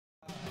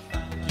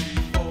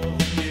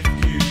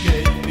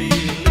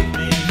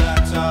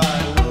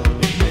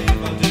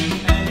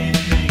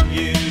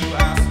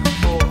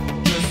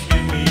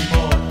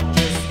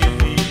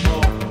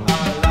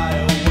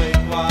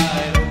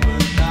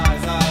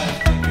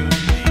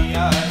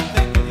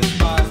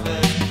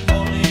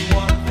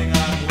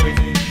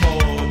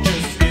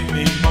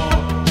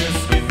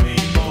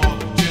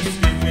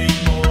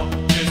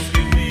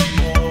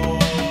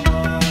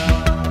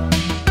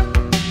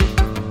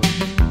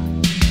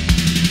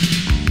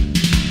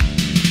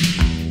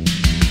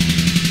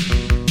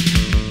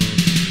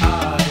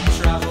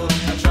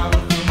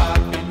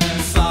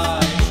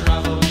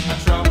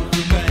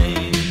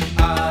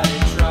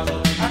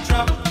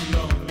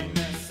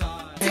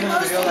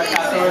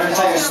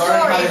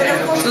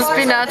Just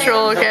be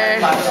natural, okay?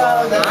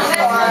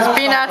 Just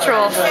be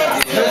natural.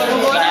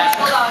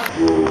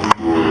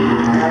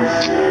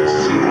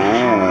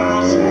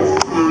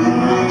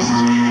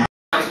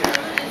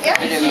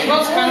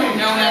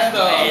 Known as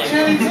the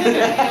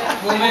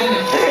woman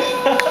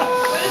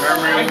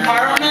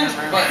empowerment,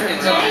 but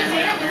it's a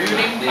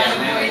looting kind of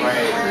way.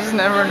 Just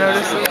never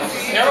noticed it.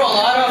 There are a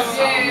lot of,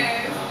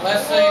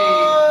 let's say,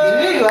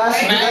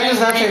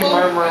 managed people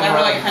that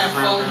are like kind of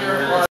soldier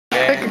or...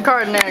 Pick a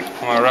card, Nick.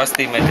 I'm a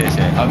rusty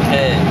magician.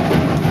 Okay,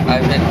 I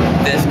picked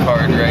this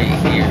card right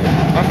here.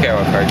 Okay,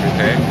 what card you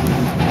pick?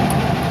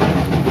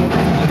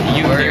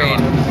 You worried?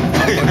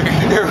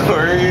 You're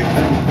worried?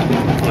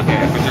 Okay,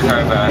 put your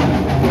card back.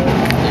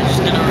 You're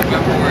just gonna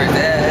remember where it's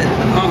at.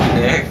 Oh,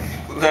 Nick.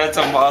 That's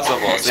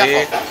impossible,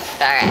 see?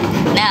 Alright,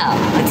 now,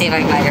 let's see if I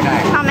can find your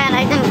card. Oh man,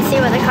 I didn't see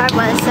what the card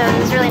was, so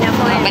there's really no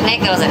point. But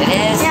Nick knows what it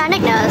is. Yeah,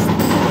 Nick knows.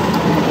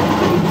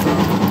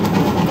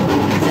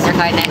 Is this your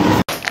card, Nick?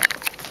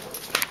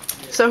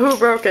 So who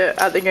broke it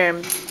at the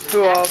game?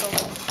 Who all?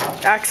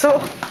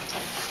 Axel?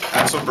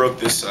 Axel broke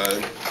this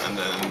side, and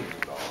then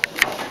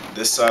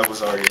this side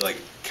was already like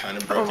kind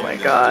of broken. Oh my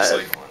and god. Just,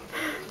 like,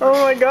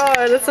 Oh my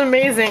god, that's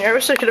amazing. I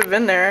wish I could have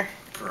been there.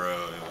 bro,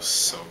 it was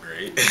so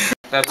great.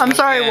 I'm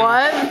sorry,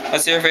 what?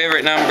 What's your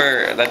favorite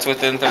number? That's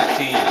within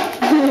 13.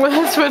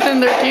 What's within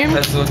their team?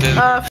 That's within...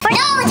 No, Jeffrey, no,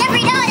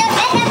 you go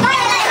get it.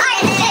 I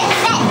can't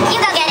get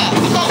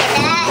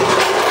that.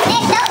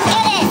 Nick, don't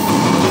get it.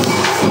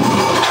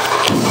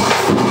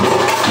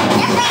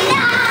 Jeffrey,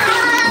 no!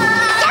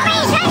 Jeffrey,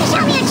 he's trying to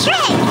show me a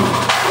trick.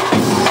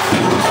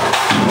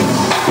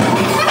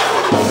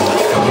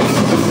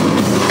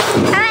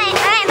 Alright,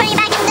 put it back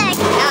in the deck.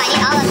 No, I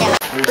need all of them.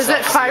 Is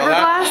it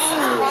fiberglass?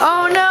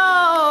 Oh no!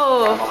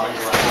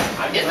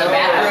 In the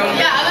bathroom.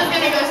 Yeah, I was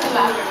gonna go to the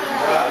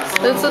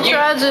bathroom. It's a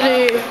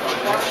tragedy.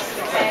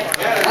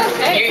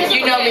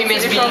 You know me,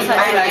 Miss B.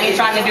 I ain't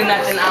trying to do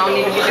nothing. I don't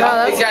need to be doing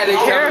Wow, that's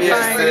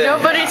terrifying.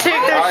 Nobody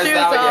take their shoes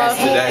off.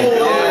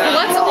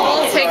 Let's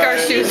all take our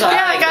shoes off.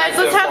 Yeah, guys,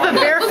 let's have a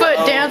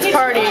barefoot dance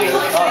party.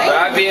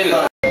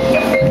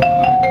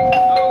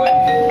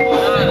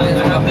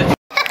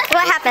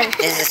 What happened?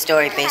 This is a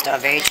story based on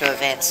very true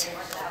events.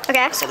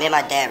 Okay. So me and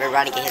my dad were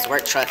riding in his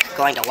work truck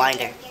going to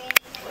Winder.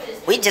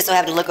 We just so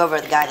happened to look over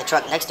at the guy in the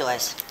truck next to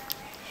us.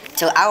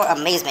 To our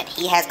amazement,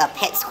 he has a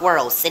pet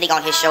squirrel sitting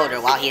on his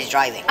shoulder while he's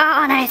driving.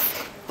 Oh, nice.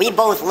 We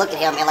both looked at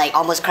him and like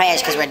almost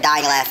crashed because we're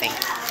dying laughing.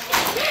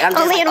 And I'm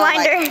just Only like, in oh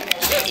Winder.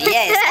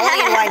 Yes,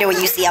 only in Winder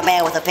when you see a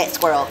man with a pet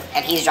squirrel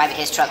and he's driving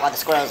his truck while the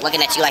squirrel's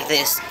looking at you like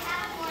this.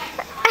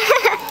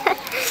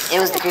 It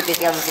was the creepiest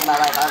thing I've ever seen in my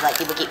life. I was like,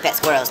 people keep pet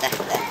squirrels.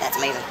 That's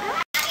amazing.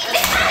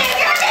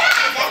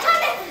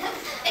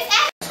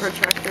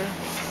 Protractor.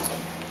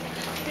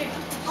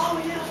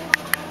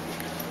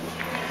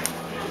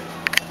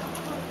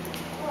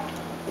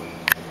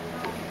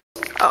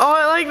 Oh,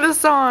 I like this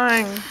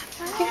song.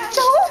 I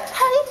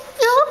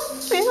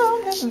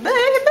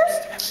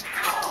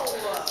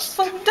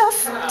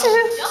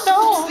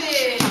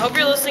hope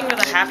you're listening to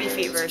the Happy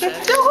Feet version.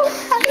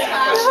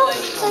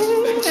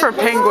 It's for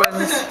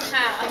penguins.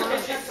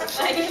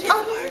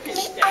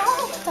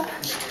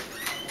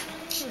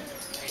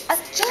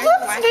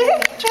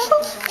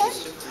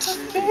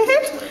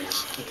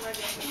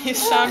 You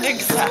sound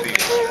exactly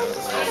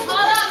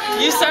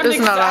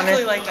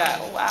like that.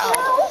 Wow.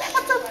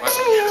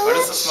 Why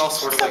does it smell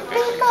sort of like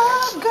bacon?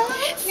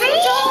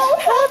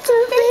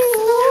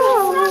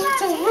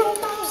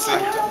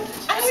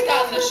 I just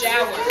got in the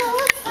shower.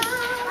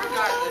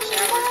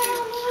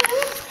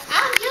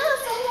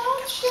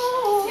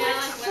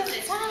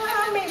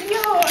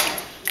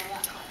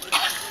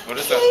 What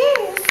is that?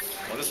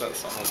 What is that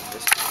song?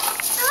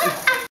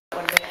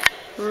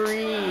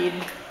 Read.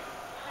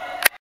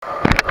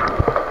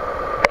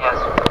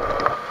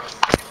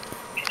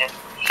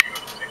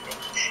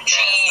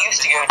 She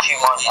used to go to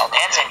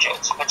and St.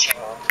 Joe's, but she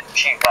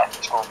got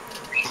to school.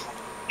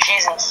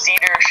 She's in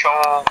Cedar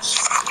Shoals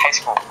High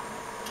School,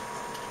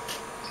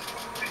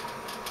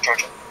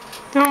 Georgia.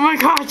 Oh my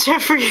god,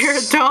 Jeffrey, you're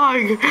a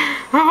dog.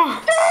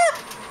 Oh.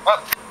 Oh,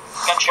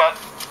 gunshot.